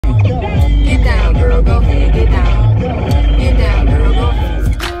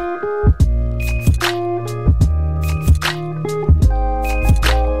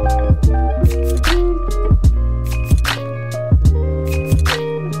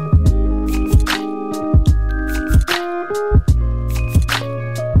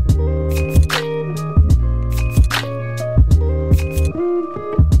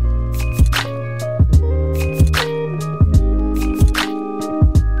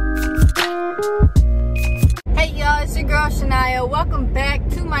and welcome back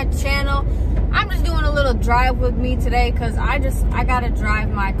to my channel. I'm just doing a little drive with me today because I gotta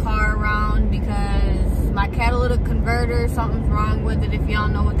drive my car around because my catalytic converter, something's wrong with it. If y'all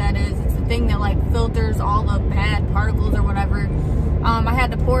know what that is, it's the thing that like filters all the bad particles or whatever. I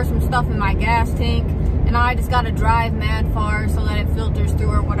had to pour some stuff in my gas tank and I just gotta drive mad far so that it filters through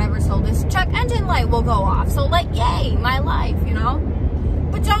or whatever, so this check engine light will go off. So like, yay, my life, you know.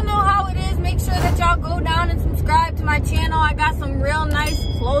 But y'all know how it is. Make sure that y'all go down and subscribe to my channel. I got some real nice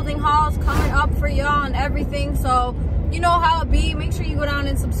clothing hauls coming up for y'all and everything. So you know how it be. Make sure you go down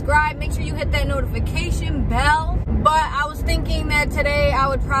and subscribe. Make sure you hit that notification bell. But I was thinking that today I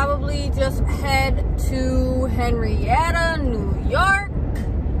would probably just head to Henrietta, New York.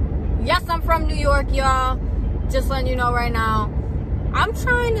 Yes, I'm from New York, y'all. Just letting you know right now. I'm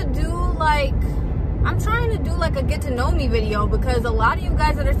trying to do like a get to know me video because a lot of you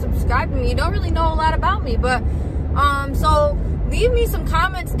guys that are subscribed to me, you don't really know a lot about me. But so leave me some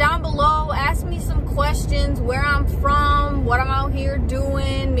comments down below, ask me some questions, where I'm from, what I'm out here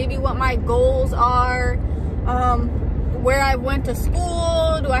doing, maybe what my goals are, where I went to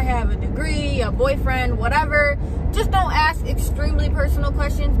school, do I have a degree, a boyfriend, whatever. Just don't ask extremely personal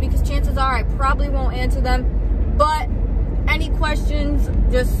questions because chances are I probably won't answer them. But any questions,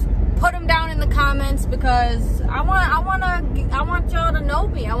 just put them down in the comments because I want y'all to know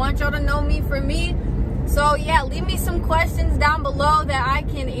me. I want y'all to know me for me. So yeah, leave me some questions down below that I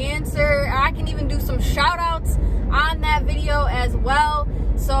can answer. I can even do some shout outs on that video as well.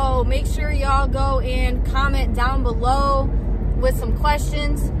 So make sure y'all go and comment down below with some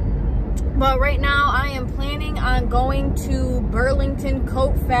questions. But right now I am planning on going to Burlington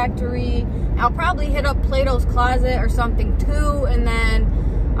Coat Factory. I'll probably hit up Platos Closet or something too, and then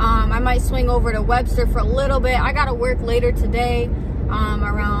I might swing over to Webster for a little bit. I gotta work later today,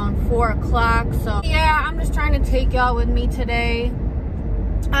 around 4 o'clock. So yeah, I'm just trying to take y'all with me today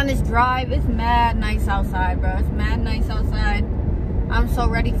on this drive. It's mad nice outside, bro. It's mad nice outside. I'm so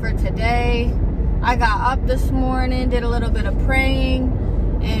ready for today. I got up this morning, did a little bit of praying,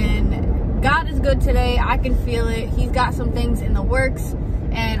 and God is good today. I can feel it. He's got some things in the works,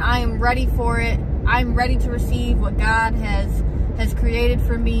 and I am ready for it. I'm ready to receive what God has created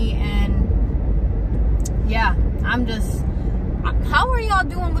for me. And yeah, how are y'all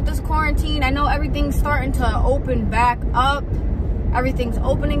doing with this quarantine? I know everything's starting to open back up. Everything's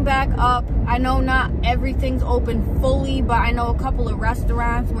opening back up. I know not everything's open fully, but I know a couple of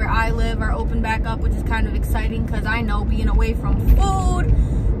restaurants where I live are open back up, which is kind of exciting because I know being away from food,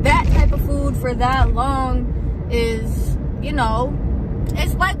 that type of food for that long is, you know,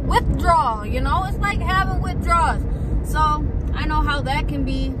 it's like withdrawal, you know? It's like having withdrawals. So I know how that can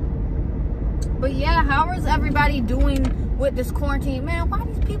be. But yeah, how is everybody doing with this quarantine? Man, why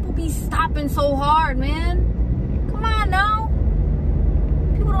these people be stopping so hard, man? Come on now.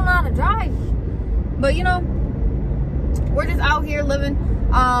 People don't know how to drive. But you know, we're just out here living.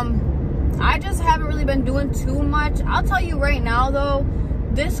 I just haven't really been doing too much. I'll tell you right now though,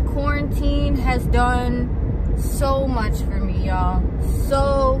 this quarantine has done so much for me, y'all.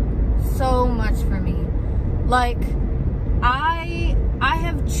 So much for me. Like, I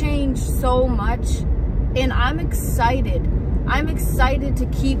have changed so much, and I'm excited. I'm excited to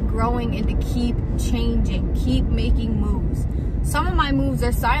keep growing and to keep changing, keep making moves. Some of my moves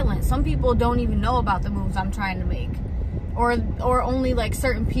are silent. Some people don't even know about the moves I'm trying to make, or only like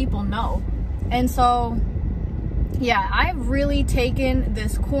certain people know. And so yeah, I've really taken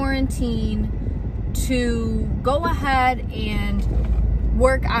this quarantine to go ahead and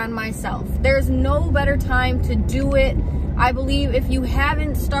work on myself. There's no better time to do it. I believe if you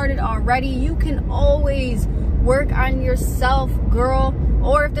haven't started already, you can always work on yourself, girl.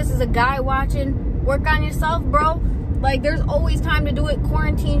 Or if this is a guy watching, work on yourself, bro. Like, there's always time to do it.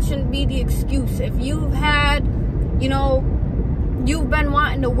 Quarantine shouldn't be the excuse. If you've had, you know, you've been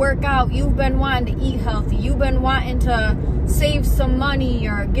wanting to work out, you've been wanting to eat healthy, you've been wanting to save some money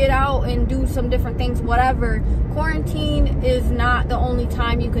or get out and do some different things, whatever, quarantine is not the only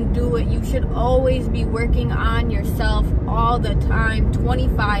time you can do it. You should always be working on yourself all the time,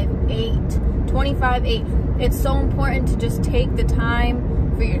 25/8. It's so important to just take the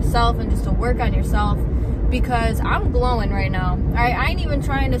time for yourself and just to work on yourself, because I'm glowing right now. All right, I ain't even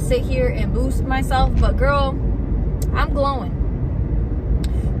trying to sit here and boost myself, but girl, I'm glowing.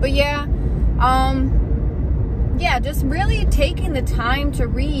 But yeah, yeah, just really taking the time to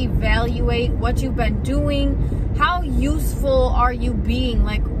reevaluate what you've been doing. How useful are you being?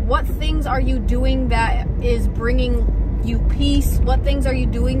 Like, what things are you doing that is bringing you peace? What things are you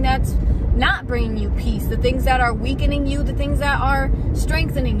doing that's not bringing you peace? The things that are weakening you, the things that are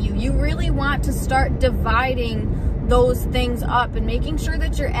strengthening you. You really want to start dividing those things up and making sure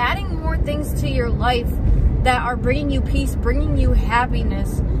that you're adding more things to your life that are bringing you peace, bringing you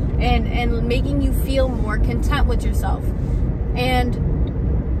happiness, and making you feel more content with yourself. And,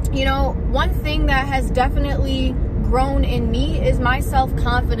 you know, one thing that has definitely grown in me is my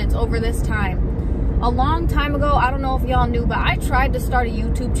self-confidence over this time. A long time ago, I don't know if y'all knew, but I tried to start a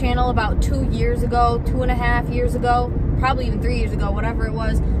YouTube channel about 2 years ago, 2.5 years ago, probably even 3 years ago, whatever it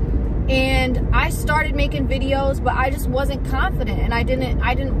was. And I started making videos, but I just wasn't confident, and I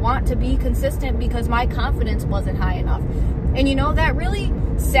didn't want to be consistent because my confidence wasn't high enough. And you know, that really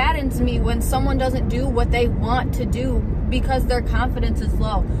saddens me when someone doesn't do what they want to do because their confidence is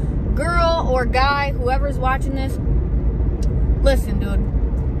low. Girl or guy, whoever's watching this, listen,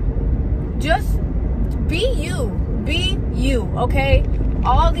 dude, just be you, okay?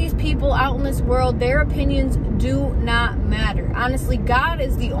 All these people out in this world, their opinions do not matter. Honestly, God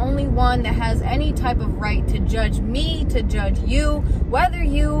is the only one that has any type of right to judge me, to judge you, whether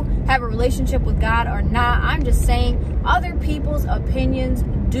you have a relationship with God or not. I'm just saying, other people's opinions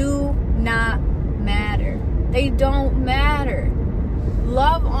do not matter. They don't matter.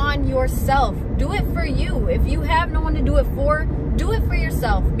 Love on yourself. Do it for you. If you have no one to do it for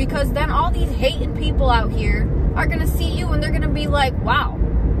yourself, because then all these hating people out here are going to see you and they're going to be like, wow,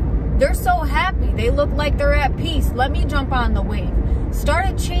 they're so happy. They look like they're at peace. Let me jump on the wave. Start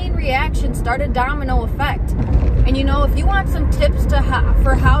a chain reaction. Start a domino effect. And you know, if you want some tips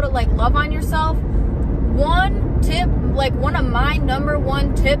for how to like love on yourself, one tip, like one of my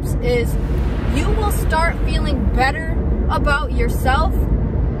 #1 tips is you will start feeling better about yourself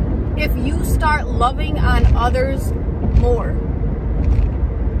if you start loving on others more.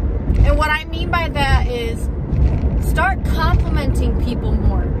 And what I mean by that is start complimenting people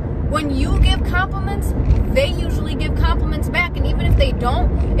more. When you give compliments, they usually give compliments back. And even if they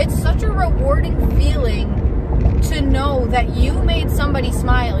don't, it's such a rewarding feeling to know that you made somebody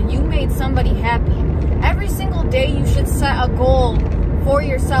smile, you made somebody happy. Every single day you should set a goal for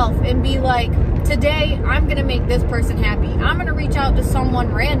yourself and be like, today I'm gonna make this person happy. I'm gonna reach out to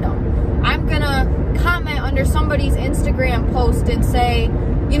someone random. I'm gonna comment under somebody's Instagram post and say,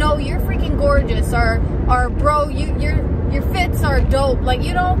 you know, you're freaking gorgeous, or bro, your fits are dope. Like,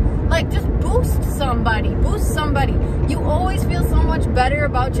 you know, like just boost somebody. You always feel so much better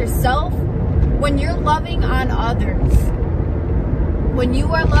about yourself when you're loving on others. When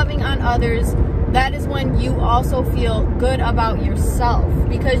you are loving on others, that is when you also feel good about yourself,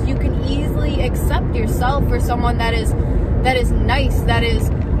 because you can easily accept yourself for someone that is nice, that is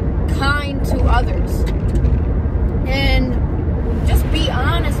kind to others. And just be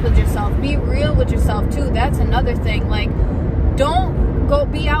honest with yourself. Be real with yourself too. That's another thing. Like, don't go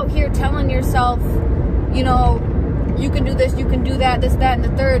be out here telling yourself, you know, you can do this, you can do that, this, that, and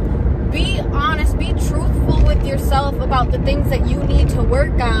the third. Be honest, be truthful with yourself about the things that you need to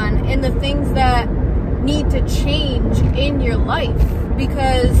work on and the things that need to change in your life,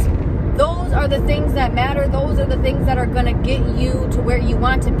 because those are the things that matter. Those are the things that are going to get you to where you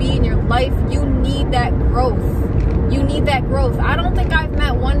want to be in your life. You need that growth. You need that growth. I don't think I've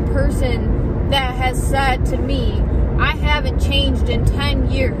met one person that has said to me, I haven't changed in 10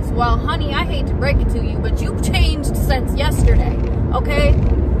 years. Well, honey, I hate to break it to you, but you've changed since yesterday, okay?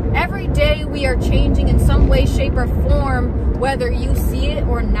 Every day we are changing in some way, shape, or form, whether you see it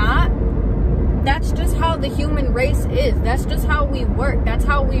or not. That's just how the human race is. That's just how we work. That's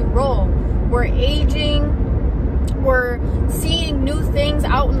how we roll. We're aging. We're seeing new things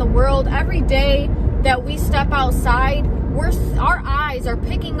out in the world. Every day that we step outside, our eyes are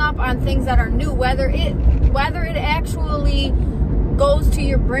picking up on things that are new, whether it actually goes to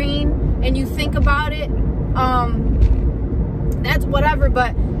your brain and you think about it, that's whatever,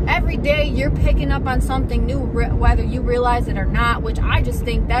 but every day you're picking up on something new, whether you realize it or not, which I just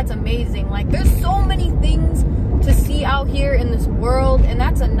think that's amazing. Like, there's so many things to see out here in this world. And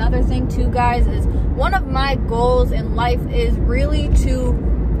that's another thing too, guys, is one of my goals in life is really to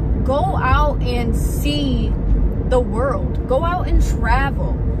go out and see the world, go out and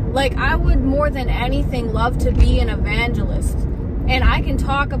travel. Like, I would more than anything love to be an evangelist, and I can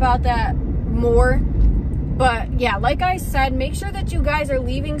talk about that more. But yeah, like I said, make sure that you guys are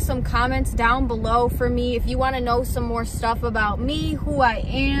leaving some comments down below for me if you want to know some more stuff about me, who I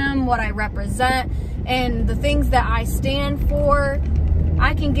am, what I represent, and the things that I stand for.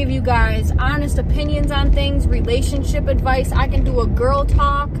 I can give you guys honest opinions on things, relationship advice. I can do a girl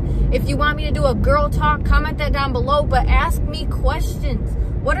talk. If you want me to do a girl talk, comment that down below, but ask me questions.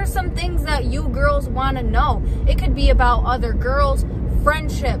 What are some things that you girls want to know? It could be about other girls,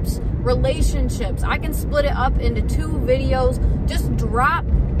 friendships, relationships. I can split it up into 2 videos. Just drop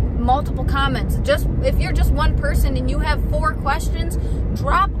multiple comments. Just if you're just one person and you have 4 questions,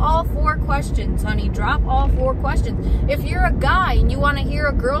 drop all 4 questions, honey. Drop all 4 questions. If you're a guy and you want to hear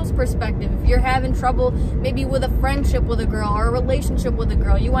a girl's perspective, if you're having trouble maybe with a friendship with a girl or a relationship with a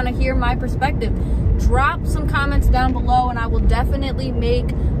girl, you want to hear my perspective, drop some comments down below and I will definitely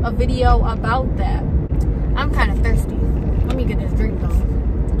make a video about that. I'm kind of thirsty. Let me get this drink though.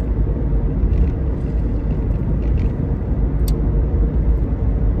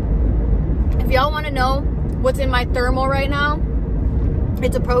 If y'all want to know what's in my thermal right now,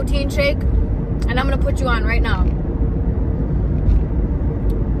 it's a protein shake, and I'm going to put you on right now.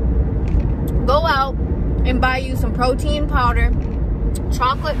 Go out and buy you some protein powder,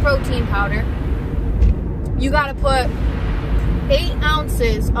 chocolate protein powder. You got to put 8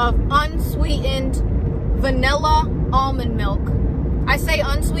 ounces of unsweetened vanilla almond milk. I say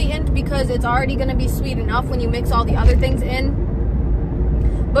unsweetened because it's already going to be sweet enough when you mix all the other things in.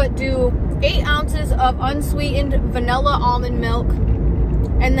 But do 8 ounces of unsweetened vanilla almond milk,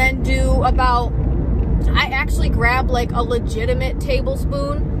 and then do about, I actually grab like a legitimate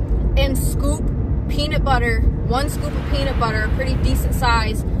tablespoon and scoop peanut butter, 1 scoop of peanut butter, a pretty decent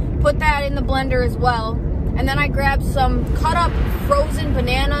size, put that in the blender as well. And then I grab some cut up frozen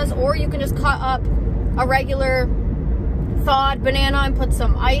bananas, or you can just cut up a regular thawed banana and put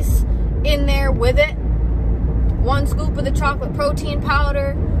some ice in there with it. 1 scoop of the chocolate protein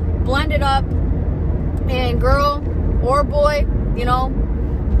powder, blend it up, and girl or boy, you know,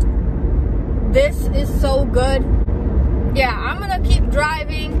 this is so good. Yeah, I'm gonna keep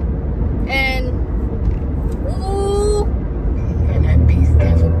driving and ooh. And that beast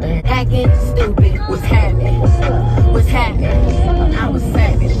stands for bad. Acting stupid. What's happening? What's happening? I was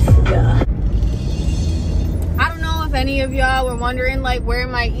savage. Yeah. I don't know if any of y'all were wondering like where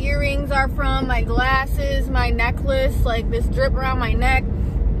my earrings are from, my glasses, my necklace, like this drip around my neck.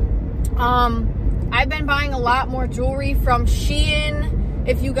 I've been buying a lot more jewelry from SHEIN.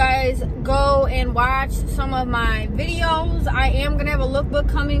 If you guys go and watch some of my videos, I am gonna have a lookbook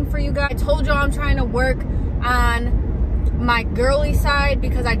coming for you guys. I told y'all I'm trying to work on my girly side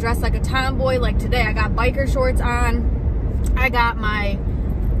because I dress like a tomboy. Like today I got biker shorts on, I got my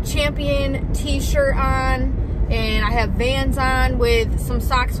Champion t-shirt on, and I have Vans on with some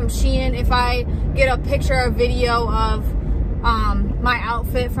socks from SHEIN. If I get a picture or video of my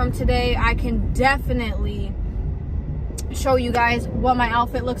outfit from today, I can definitely show you guys what my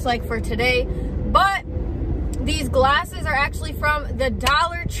outfit looks like for today. But these glasses are actually from the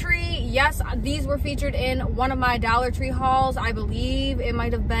Dollar Tree. Yes, these were featured in one of my Dollar Tree hauls. I believe it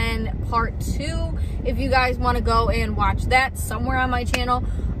might have been part 2. If you guys want to go and watch that somewhere on my channel.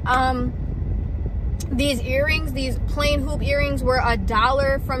 These earrings, these plain hoop earrings, were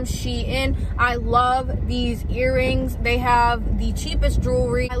 $1 from SHEIN. I love these earrings. They have the cheapest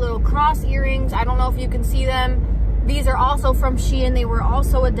jewelry. My little cross earrings, I don't know if you can see them. These are also from SHEIN. They were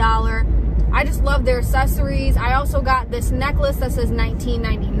also $1. I just love their accessories. I also got this necklace that says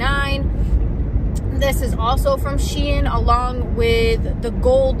 $19.99. This is also from SHEIN, along with the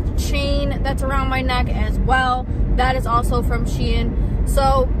gold chain that's around my neck as well. That is also from SHEIN.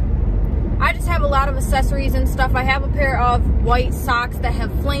 So I just have a lot of accessories and stuff. I have a pair of white socks that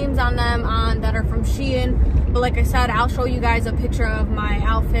have flames on them that are from SHEIN. But like I said, I'll show you guys a picture of my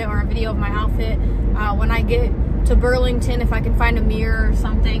outfit or a video of my outfit when I get to Burlington. If I can find a mirror or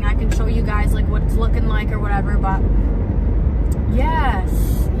something, I can show you guys like what it's looking like or whatever. But yes.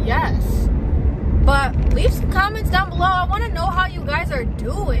 But leave some comments down below. I want to know how you guys are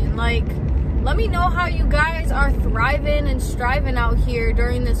doing. Like, let me know how you guys are thriving and striving out here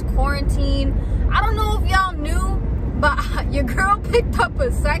during this quarantine. I don't know if y'all knew, but your girl picked up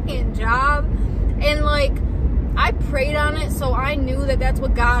a second job, and like, I prayed on it, so I knew that that's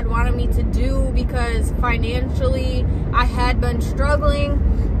what God wanted me to do, because financially I had been struggling,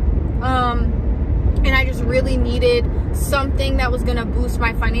 and I just really needed something that was gonna boost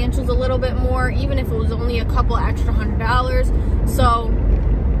my financials a little bit more, even if it was only a couple extra $100. So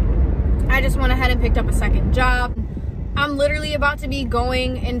I just went ahead and picked up a second job. I'm literally about to be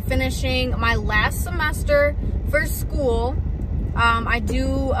going and finishing my last semester for school. I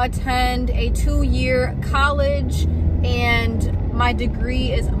do attend a 2-year college, and my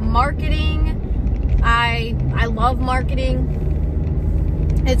degree is marketing. I love marketing.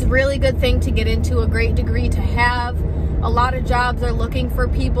 It's a really good thing to get into, a great degree to have. A lot of jobs are looking for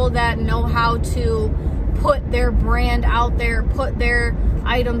people that know how to put their brand out there, put their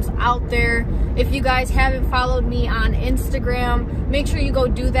items out there. If you guys haven't followed me on Instagram, make sure you go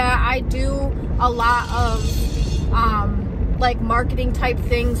do that. I do a lot of like marketing type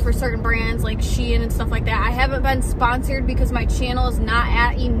things for certain brands like SHEIN and stuff like that. I haven't been sponsored because my channel is not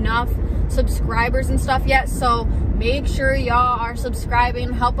at enough subscribers and stuff yet, so make sure y'all are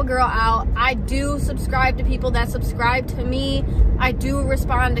subscribing. Help a girl out. I do subscribe to people that subscribe to me. I do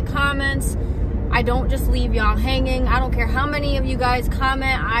respond to comments. I don't just leave y'all hanging. I don't care how many of you guys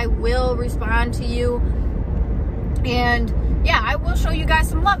comment, I will respond to you. And yeah, I will show you guys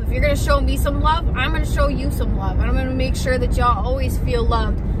some love. If you're gonna show me some love, I'm gonna show you some love. And I'm gonna make sure that y'all always feel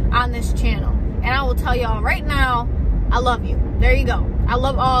loved on this channel. And I will tell y'all right now, I love you. There you go. I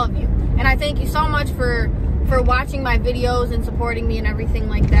love all of you. And I thank you so much for watching my videos and supporting me and everything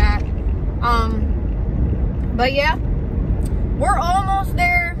like that. But yeah, we're almost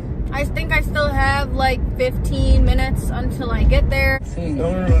there. I think I still have like 15 minutes until I get there. Don't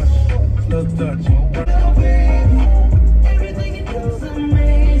rush. Let's touch.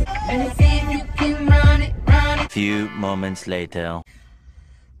 Few moments later.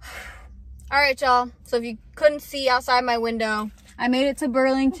 Alright, y'all. So if you couldn't see outside my window, I made it to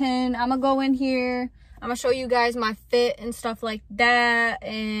Burlington. I'm gonna go in here. I'm gonna show you guys my fit and stuff like that.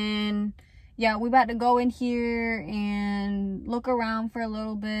 And yeah, we about to go in here and look around for a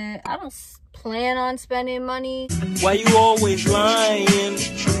little bit. I don't plan on spending money. Why you always lying?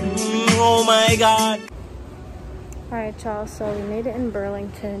 Oh my God. Alright, y'all. So we made it in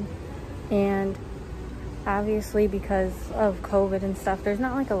Burlington. And obviously because of COVID and stuff, there's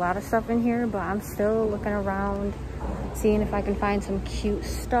not like a lot of stuff in here, but I'm still looking around, seeing if I can find some cute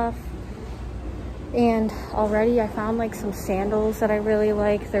stuff. And already I found like some sandals that I really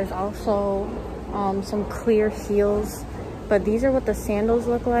like. There's also some clear heels, but these are what the sandals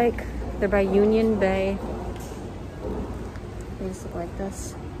look like. They're by Union Bay. They just look like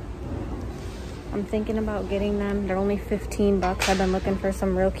this. I'm thinking about getting them. They're only 15 bucks. I've been looking for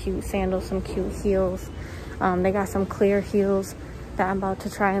some real cute sandals, some cute heels. They got some clear heels that I'm about to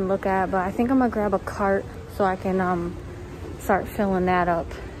try and look at, but I think I'm gonna grab a cart so I can start filling that up,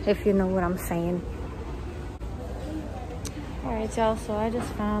 if you know what I'm saying. Alright, y'all, so I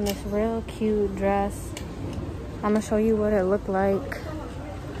just found this real cute dress. I'm gonna show you what it looked like,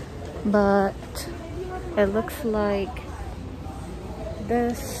 but it looks like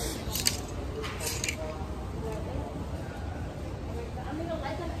this.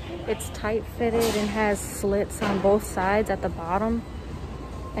 It's tight fitted and has slits on both sides at the bottom,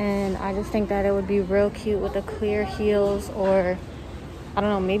 and I just think that it would be real cute with the clear heels, or I don't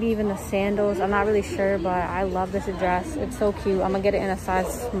know, maybe even the sandals. I'm not really sure, but I love this dress. It's so cute. I'm gonna get it in a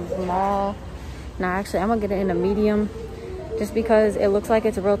size small. No, actually I'm gonna get it in a medium, just because it looks like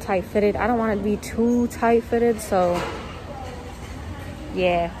it's real tight fitted. I don't want it to be too tight fitted, so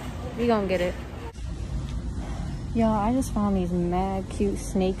yeah, we gonna get it. Y'all, I just found these mad cute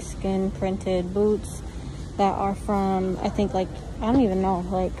snakeskin printed boots that are from, I think, like, I don't even know,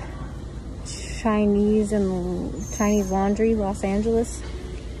 like Chinese Laundry, Los Angeles.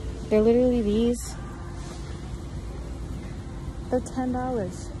 They're literally these. They're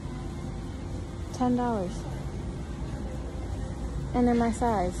 $10. $10. And they're my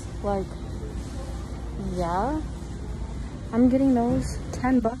size. Like, yeah. I'm getting those.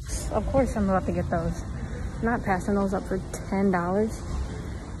 10 bucks. Of course I'm about to get those. I'm not passing those up for $10.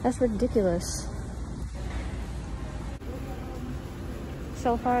 That's ridiculous.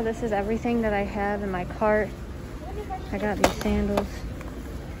 So far, this is everything that I have in my cart. I got these sandals,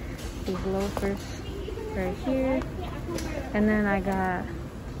 these loafers right here, and then I got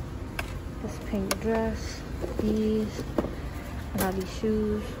this pink dress, these, I got these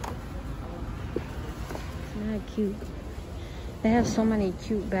shoes. It's not cute. They have so many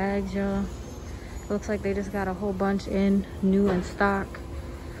cute bags, y'all. Looks like they just got a whole bunch in, new in stock.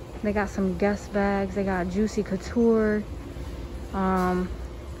 They got some Guess bags. They got Juicy Couture.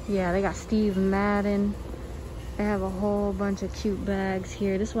 Yeah, they got Steve Madden. They have a whole bunch of cute bags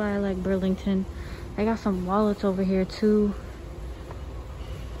here. This is why I like Burlington. They got some wallets over here too.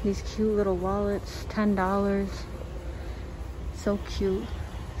 These cute little wallets, $10. So cute.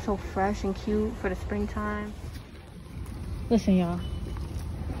 So fresh and cute for the springtime. Listen, y'all.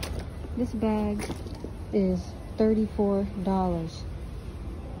 This bag is $34.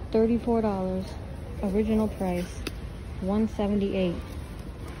 $34. Original price, $178.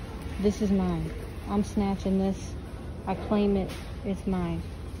 This is mine. I'm snatching this. I claim it. It's mine.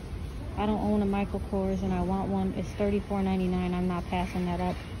 I don't own a Michael Kors and I want one. It's $34.99. I'm not passing that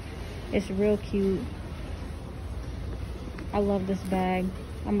up. It's real cute. I love this bag.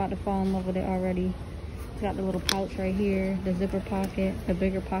 I'm about to fall in love with it already. It's got the little pouch right here, the zipper pocket, the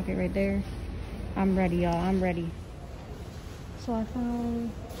bigger pocket right there. I'm ready, y'all. I'm ready. So I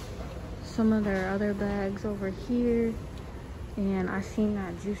found some of their other bags over here. And I seen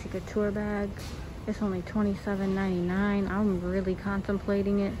that Juicy Couture bag. It's only $27.99. I'm really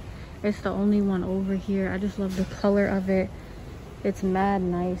contemplating it. It's the only one over here. I just love the color of it. It's mad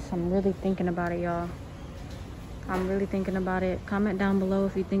nice. I'm really thinking about it, y'all. I'm really thinking about it. Comment down below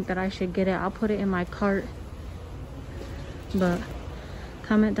if you think that I should get it. I'll put it in my cart. But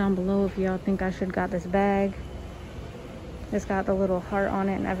comment down below if y'all think I should got this bag. It's got the little heart on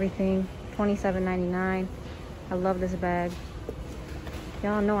it and everything. $27.99. I love this bag.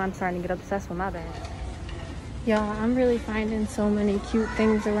 Y'all know I'm starting to get obsessed with my bag. Y'all, I'm really finding so many cute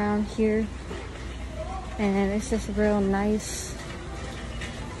things around here. And it's just real nice.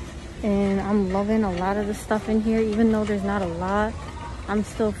 And I'm loving a lot of the stuff in here. Even though there's not a lot, I'm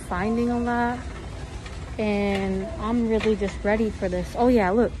still finding a lot. And I'm really just ready for this. Oh yeah,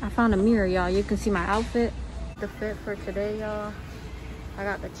 look, I found a mirror, y'all. You can see my outfit. The fit for today, y'all. I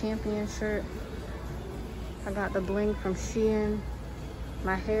got the Champion shirt. I got the bling from SHEIN.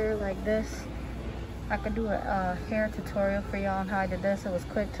 My hair like this. I could do a hair tutorial for y'all on how I did this. It was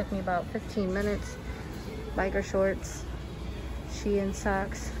quick, took me about 15 minutes. Biker shorts, SHEIN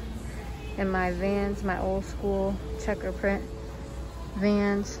socks, and my Vans, my old school checker print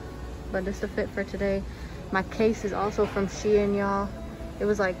Vans. But this is the fit for today. My case is also from SHEIN, y'all. It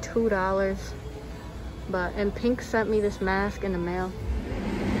was like $2. And Pink sent me this mask in the mail.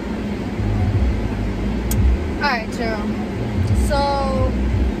 Alright, y'all. So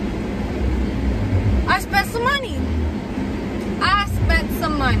I spent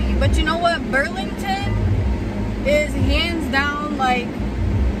some money. But you know what? Burlington is hands down like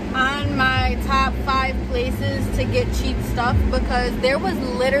on my top 5 places to get cheap stuff, because there was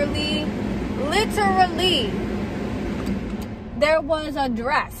literally there was a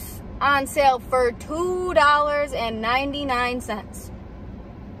dress on sale for $2.99.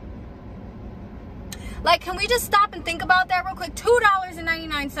 Like, can we just stop and think about that real quick?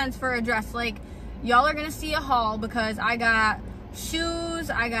 $2.99 for a dress. Like, y'all are gonna see a haul because I got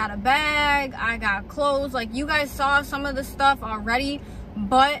shoes, I got a bag, I got clothes. Like, you guys saw some of the stuff already,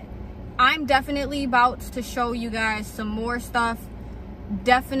 but I'm definitely about to show you guys some more stuff.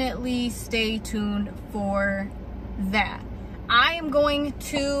 Definitely stay tuned for that. I am going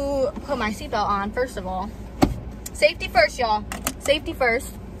to put my seatbelt on, first of all. Safety first, y'all. Safety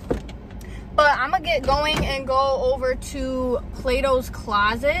first. But I'm gonna get going and go over to Plato's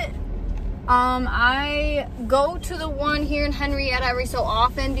Closet. I go to the one here in Henrietta every so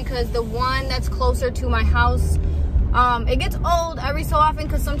often because the one that's closer to my house, it gets old every so often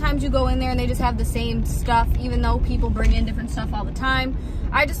because sometimes you go in there and they just have the same stuff, even though people bring in different stuff all the time.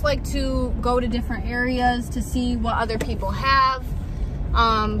 I just like to go to different areas to see what other people have.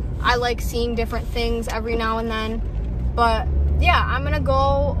 I like seeing different things every now and then. But yeah, I'm gonna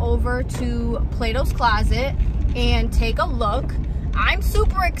go over to Plato's Closet and take a look. I'm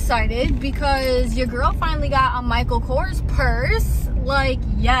super excited because your girl finally got a Michael Kors purse. Like,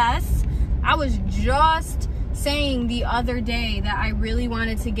 yes. I was just saying the other day that I really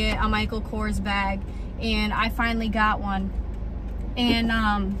wanted to get a Michael Kors bag, and I finally got one.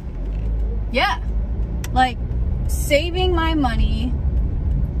 And yeah, like, saving my money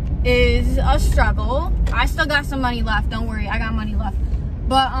is a struggle. I still got some money left, don't worry, I got money left.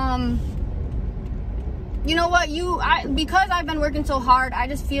 But you know what, because I've been working so hard, I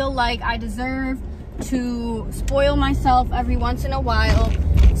just feel like I deserve to spoil myself every once in a while.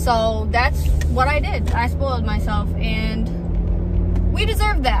 So that's what I did. I spoiled myself, and we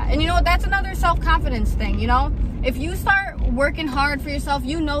deserve that. And you know what, that's another self-confidence thing, you know? If you start working hard for yourself,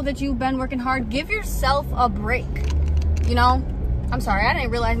 you know that you've been working hard, give yourself a break, you know? I'm sorry, I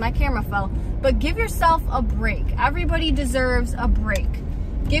didn't realize my camera fell. But give yourself a break. Everybody deserves a break.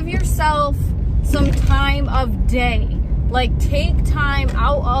 Give yourself some time of day. Like, take time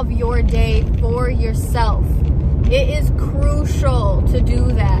out of your day for yourself. It is crucial to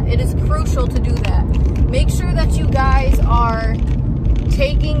do that. It is crucial to do that. Make sure that you guys are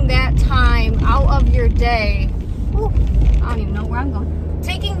taking that time out of your day. Ooh, I don't even know where I'm going.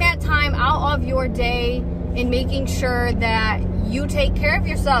 Taking that time out of your day and making sure that you take care of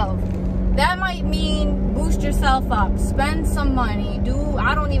yourself. That might mean boost yourself up, spend some money,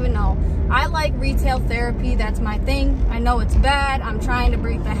 I don't even know. I like retail therapy, that's my thing. I know it's bad, I'm trying to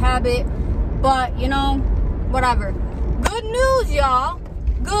break the habit, but you know, whatever. Good news, y'all.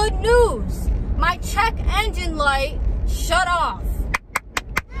 Good news. My check engine light shut off.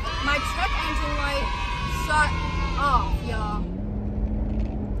 My check engine light shut off, y'all.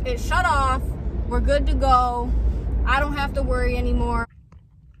 It shut off. We're good to go. I don't have to worry anymore.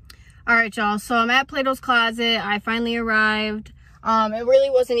 All right, y'all, so I'm at Plato's Closet. I finally arrived. It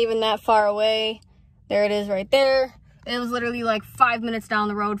really wasn't even that far away. There it is right there. It was literally like 5 minutes down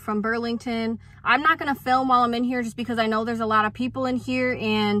the road from Burlington. I'm not gonna film while I'm in here just because I know there's a lot of people in here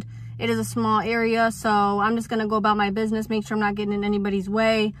and it is a small area. So I'm just gonna go about my business, make sure I'm not getting in anybody's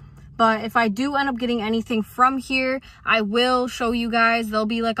way. But if I do end up getting anything from here, I will show you guys. There'll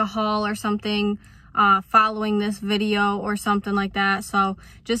be like a haul or something following this video or something like that. So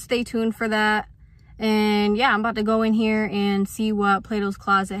just stay tuned for that. And yeah, I'm about to go in here and see what Plato's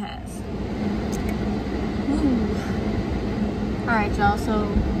Closet has. Ooh. All right, y'all,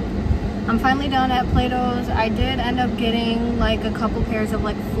 so I'm finally done at Plato's. I did end up getting like a couple pairs of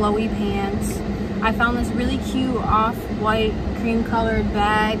like flowy pants. I found this really cute off-white cream colored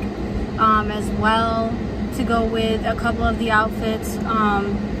bag as well to go with a couple of the outfits.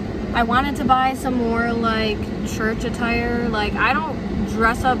 I wanted to buy some more like church attire. Like, I don't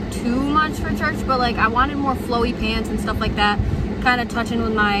dress up too much for church, but like I wanted more flowy pants and stuff like that, kind of touching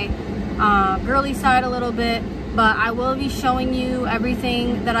with my girly side a little bit. But I will be showing you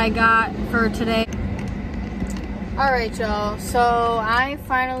everything that I got for today. All right, y'all, so I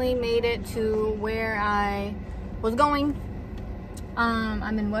finally made it to where I was going.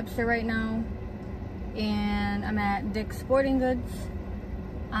 I'm in Webster right now and I'm at Dick's Sporting Goods.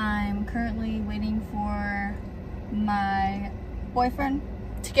 I'm currently waiting for my boyfriend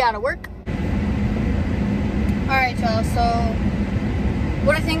to get out of work. All right, y'all, so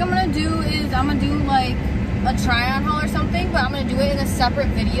what I think I'm gonna do is I'm gonna do like a try on haul or something, but I'm gonna do it in a separate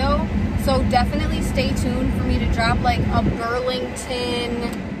video. So definitely stay tuned for me to drop like a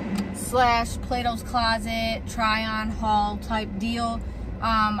Burlington / Plato's Closet try on haul type deal.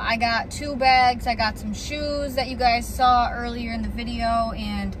 I got 2 bags. I got some shoes that you guys saw earlier in the video,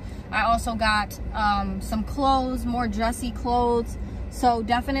 and I also got some clothes, more dressy clothes. So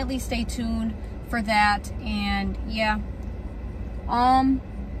definitely stay tuned for that. And yeah,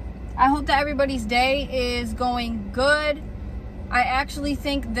 I hope that everybody's day is going good. I actually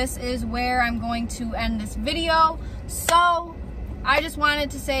think this is where I'm going to end this video. So I just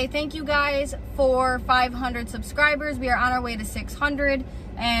wanted to say thank you guys for 500 subscribers. We are on our way to 600,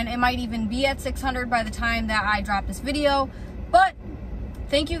 and it might even be at 600 by the time that I drop this video. But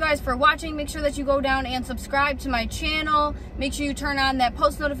thank you guys for watching. Make sure that you go down and subscribe to my channel. Make sure you turn on that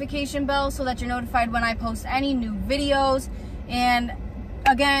post notification bell so that you're notified when I post any new videos. And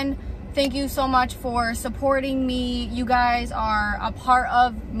again, thank you so much for supporting me. You guys are a part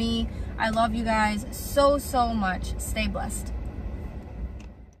of me. I love you guys so, so much. Stay blessed.